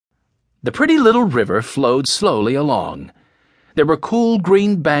The pretty little river flowed slowly along. There were cool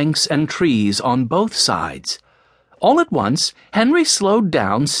green banks and trees on both sides. All at once, Henry slowed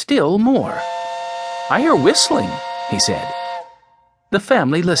down still more. "I hear whistling," he said. The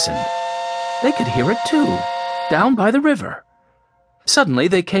family listened. They could hear it too, down by the river. Suddenly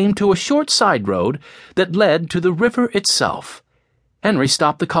they came to a short side road that led to the river itself. Henry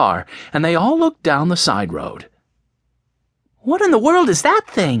stopped the car, and they all looked down the side road. "What in the world is that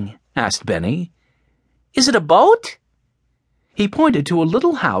thing?" asked Benny. "Is it a boat?" He pointed to a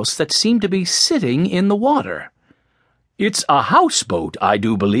little house that seemed to be sitting in the water. "It's a houseboat, I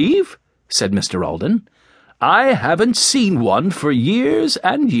do believe," said Mr. Alden. "I haven't seen one for years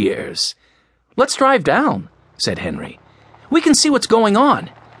and years." "Let's drive down," said Henry. "We can see what's going on.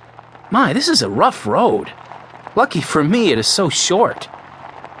 My, this is a rough road. Lucky for me it is so short."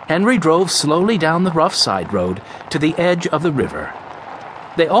 Henry drove slowly down the rough side road to the edge of the river.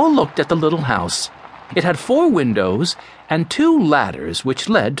 They all looked at the little house. It had 4 windows and 2 ladders which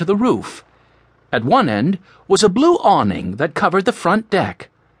led to the roof. At one end was a blue awning that covered the front deck.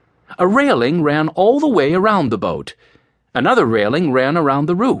 A railing ran all the way around the boat. Another railing ran around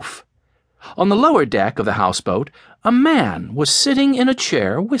the roof. On the lower deck of the houseboat, a man was sitting in a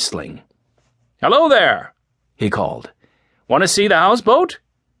chair whistling. "Hello there," he called. "Want to see the houseboat?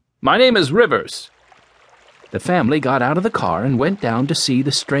 My name is Rivers." The family got out of the car and went down to see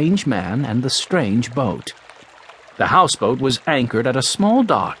the strange man and the strange boat. The houseboat was anchored at a small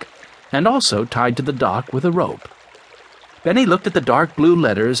dock and also tied to the dock with a rope. Benny looked at the dark blue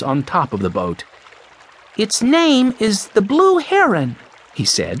letters on top of the boat. "Its name is the Blue Heron," he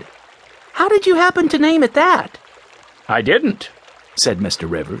said. "How did you happen to name it that?" "I didn't," said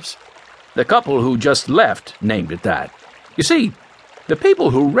Mr. Rivers. "The couple who just left named it that. You see, the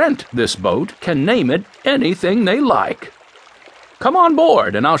people who rent this boat can name it anything they like. Come on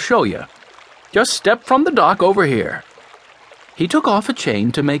board and I'll show you. Just step from the dock over here." He took off a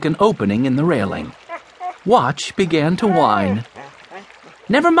chain to make an opening in the railing. Watch began to whine.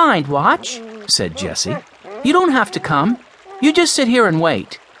 "Never mind, Watch," said Jessie. "You don't have to come. You just sit here and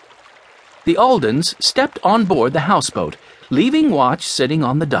wait." The Aldens stepped on board the houseboat, leaving Watch sitting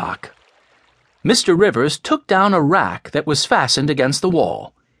on the dock. Mr. Rivers took down a rack that was fastened against the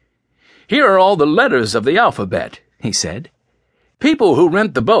wall. "Here are all the letters of the alphabet," he said. "People who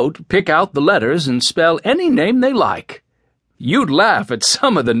rent the boat pick out the letters and spell any name they like. You'd laugh at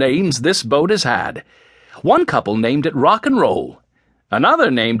some of the names this boat has had. One couple named it Rock and Roll.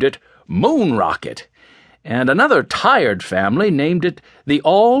 Another named it Moon Rocket. And another tired family named it the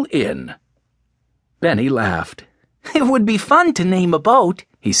All-In." Benny laughed. "It would be fun to name a boat,"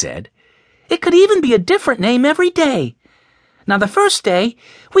 he said. "It could even be a different name every day. Now the first day,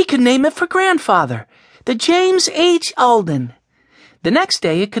 we could name it for Grandfather, the James H. Alden. The next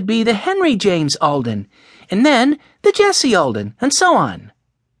day it could be the Henry James Alden, and then the Jessie Alden, and so on."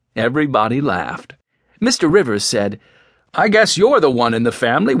 Everybody laughed. Mr. Rivers said, "I guess you're the one in the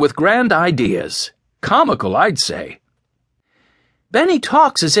family with grand ideas. Comical, I'd say." "Benny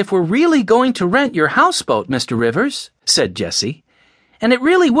talks as if we're really going to rent your houseboat, Mr. Rivers," said Jessie. "And it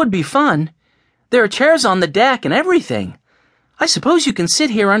really would be fun. There are chairs on the deck and everything. I suppose you can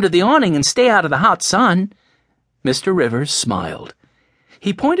sit here under the awning and stay out of the hot sun." Mr. Rivers smiled.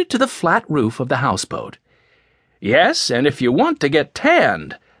 He pointed to the flat roof of the houseboat. "Yes, and if you want to get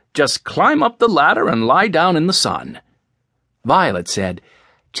tanned, just climb up the ladder and lie down in the sun." Violet said,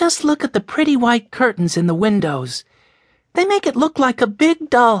 "Just look at the pretty white curtains in the windows. They make it look like a big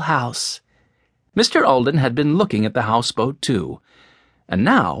dollhouse." Mr. Alden had been looking at the houseboat too, and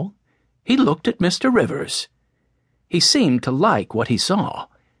now he looked at Mr. Rivers. He seemed to like what he saw.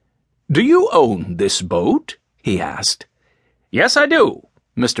 "Do you own this boat?" he asked. "Yes, I do,"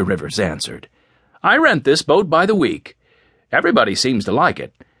 Mr. Rivers answered. "I rent this boat by the week. Everybody seems to like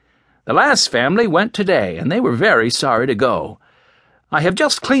it. The last family went today, and they were very sorry to go. I have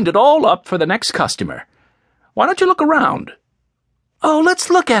just cleaned it all up for the next customer. Why don't you look around?" "Oh, let's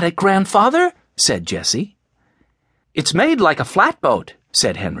look at it, Grandfather," said Jessie. "It's made like a flatboat,"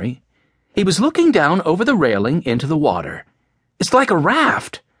 said Henry. He was looking down over the railing into the water. "It's like a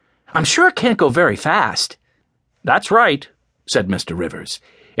raft. I'm sure it can't go very fast." "That's right," said Mr. Rivers.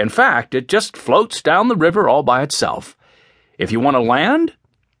 "In fact, it just floats down the river all by itself. If you want to land,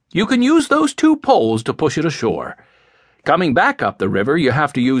 you can use those 2 poles to push it ashore. Coming back up the river, you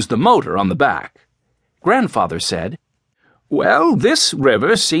have to use the motor on the back." Grandfather said, "Well, this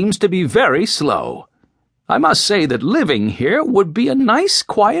river seems to be very slow. I must say that living here would be a nice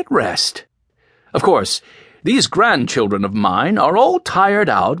quiet rest. Of course, these grandchildren of mine are all tired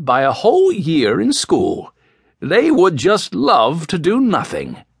out by a whole year in school. They would just love to do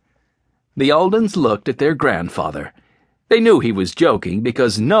nothing." The Aldens looked at their grandfather. They knew he was joking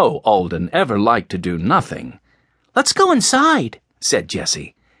because no Alden ever liked to do nothing. "Let's go inside," said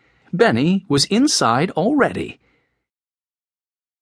Jessie. Benny was inside already.